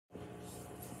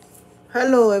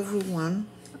Hello everyone,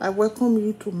 I welcome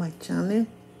you to my channel.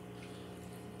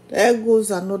 There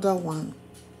goes another one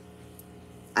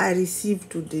I received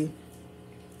today,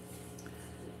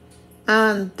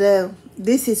 and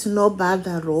this is not bad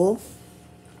at all,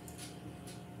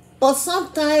 but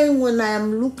sometimes when I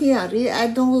am looking at it, I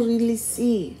don't really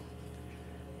see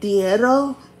the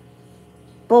error.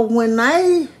 But when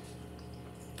I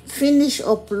finish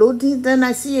uploading, then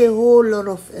I see a whole lot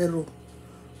of error.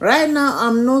 Right now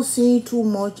I'm not seeing too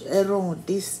much error on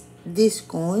this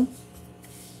coin.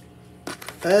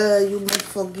 You must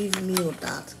forgive me on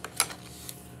that.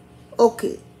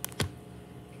 Okay,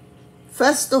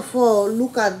 first of all,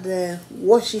 look at the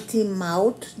Washington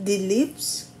mouth, the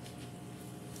lips.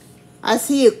 I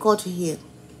see a cut here,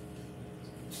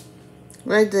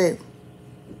 right there.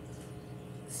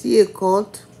 See a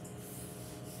cut,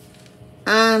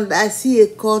 and I see a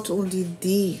cut on the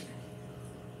D.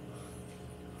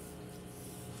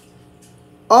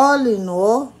 All in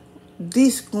all,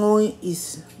 this coin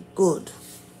is good.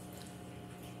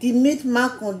 The mint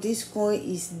mark on this coin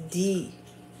is D,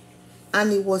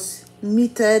 and it was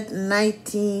minted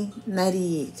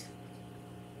 1998.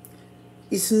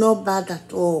 It's not bad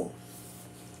at all.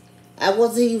 I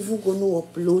wasn't even going to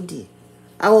upload it.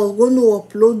 I was going to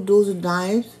upload those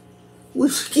dimes,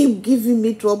 which keep giving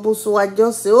me trouble, so I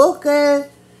just say, okay,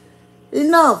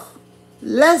 enough.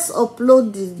 Let's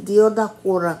upload the other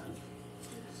quarter.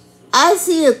 I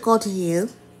see a cut here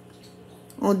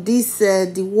on this,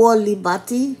 the World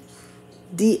Liberty,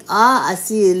 the R. I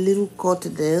see a little cut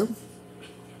there.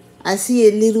 I see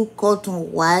a little cut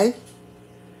on Y,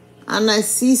 and I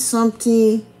see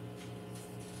something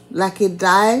like a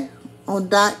die on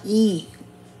that E.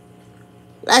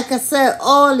 Like I said,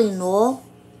 all in all,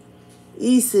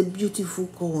 it's a beautiful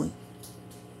coin.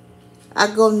 I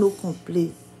got no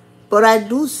complaint, but I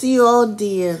do see all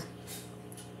the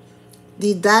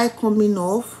die coming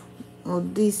off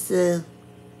on this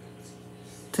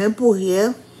temple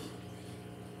here.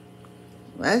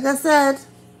 Like I said,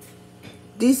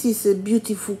 this is a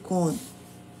beautiful coin.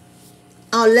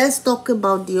 Now let's talk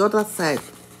about the other side.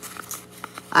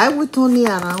 I will turn it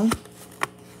around,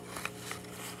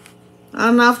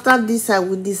 and after this I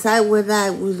will decide whether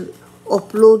I will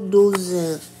upload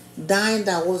those dime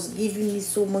that was giving me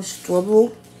so much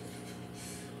trouble.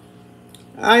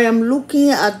 I am looking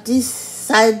at this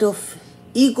side of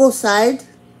Eagle side.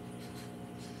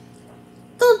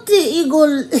 Don't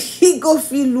the Eagle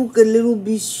feel look a little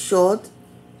bit short?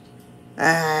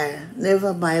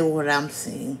 Never mind what I'm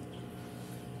saying.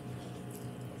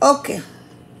 Okay.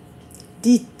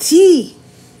 The T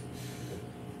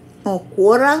on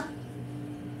quarter,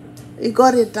 it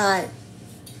got a die.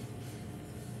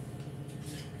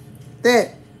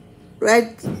 There,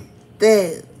 right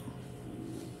there.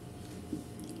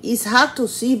 It's hard to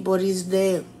see, but it's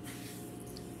there.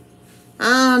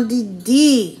 And the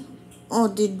D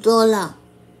on the dollar,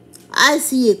 I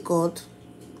see a cut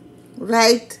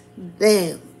right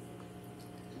there.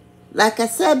 Like I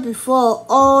said before,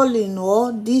 all in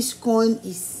all, this coin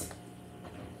is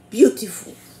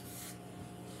beautiful.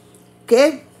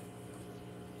 Okay?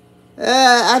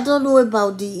 I don't know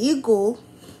about the Eagle.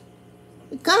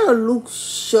 It kind of looks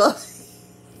short.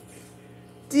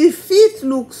 The feet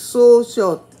look so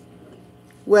short.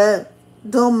 Well,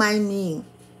 don't mind me.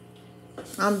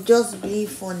 I'm just being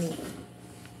funny.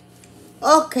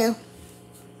 Okay.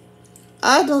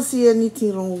 I don't see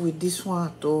anything wrong with this one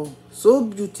at all. So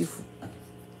beautiful.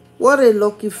 What a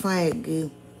lucky find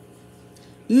again.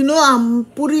 You know, I'm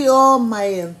putting all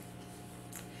my...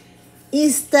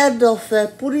 instead of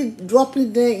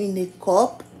dropping them in a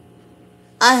cup,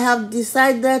 I have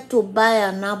decided to buy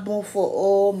an album for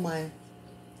all my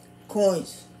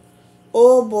coins.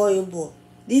 Oh boy, oh boy.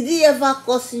 Did it ever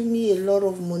cost me a lot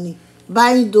of money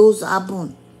buying those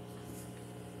albums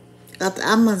at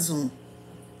Amazon?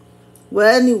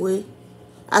 Well, anyway,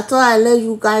 I thought I'd let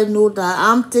you guys know that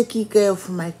I'm taking care of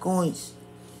my coins.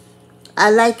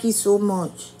 I like it so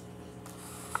much.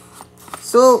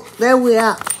 So, there we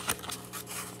are.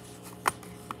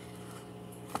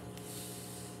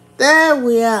 There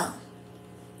we are.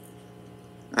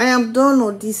 I am done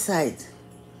on this side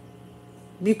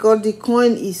because the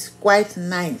coin is quite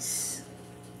nice.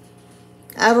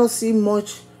 I don't see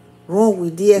much wrong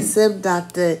with it except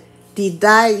that the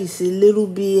die is a little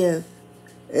bit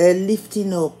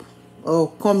lifting up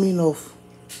or coming off.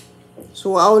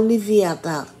 So I'll leave it at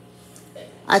that.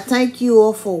 I thank you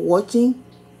all for watching.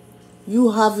 You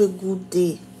have a good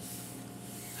day.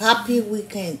 Happy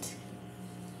weekend.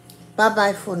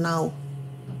 Bye-bye for now.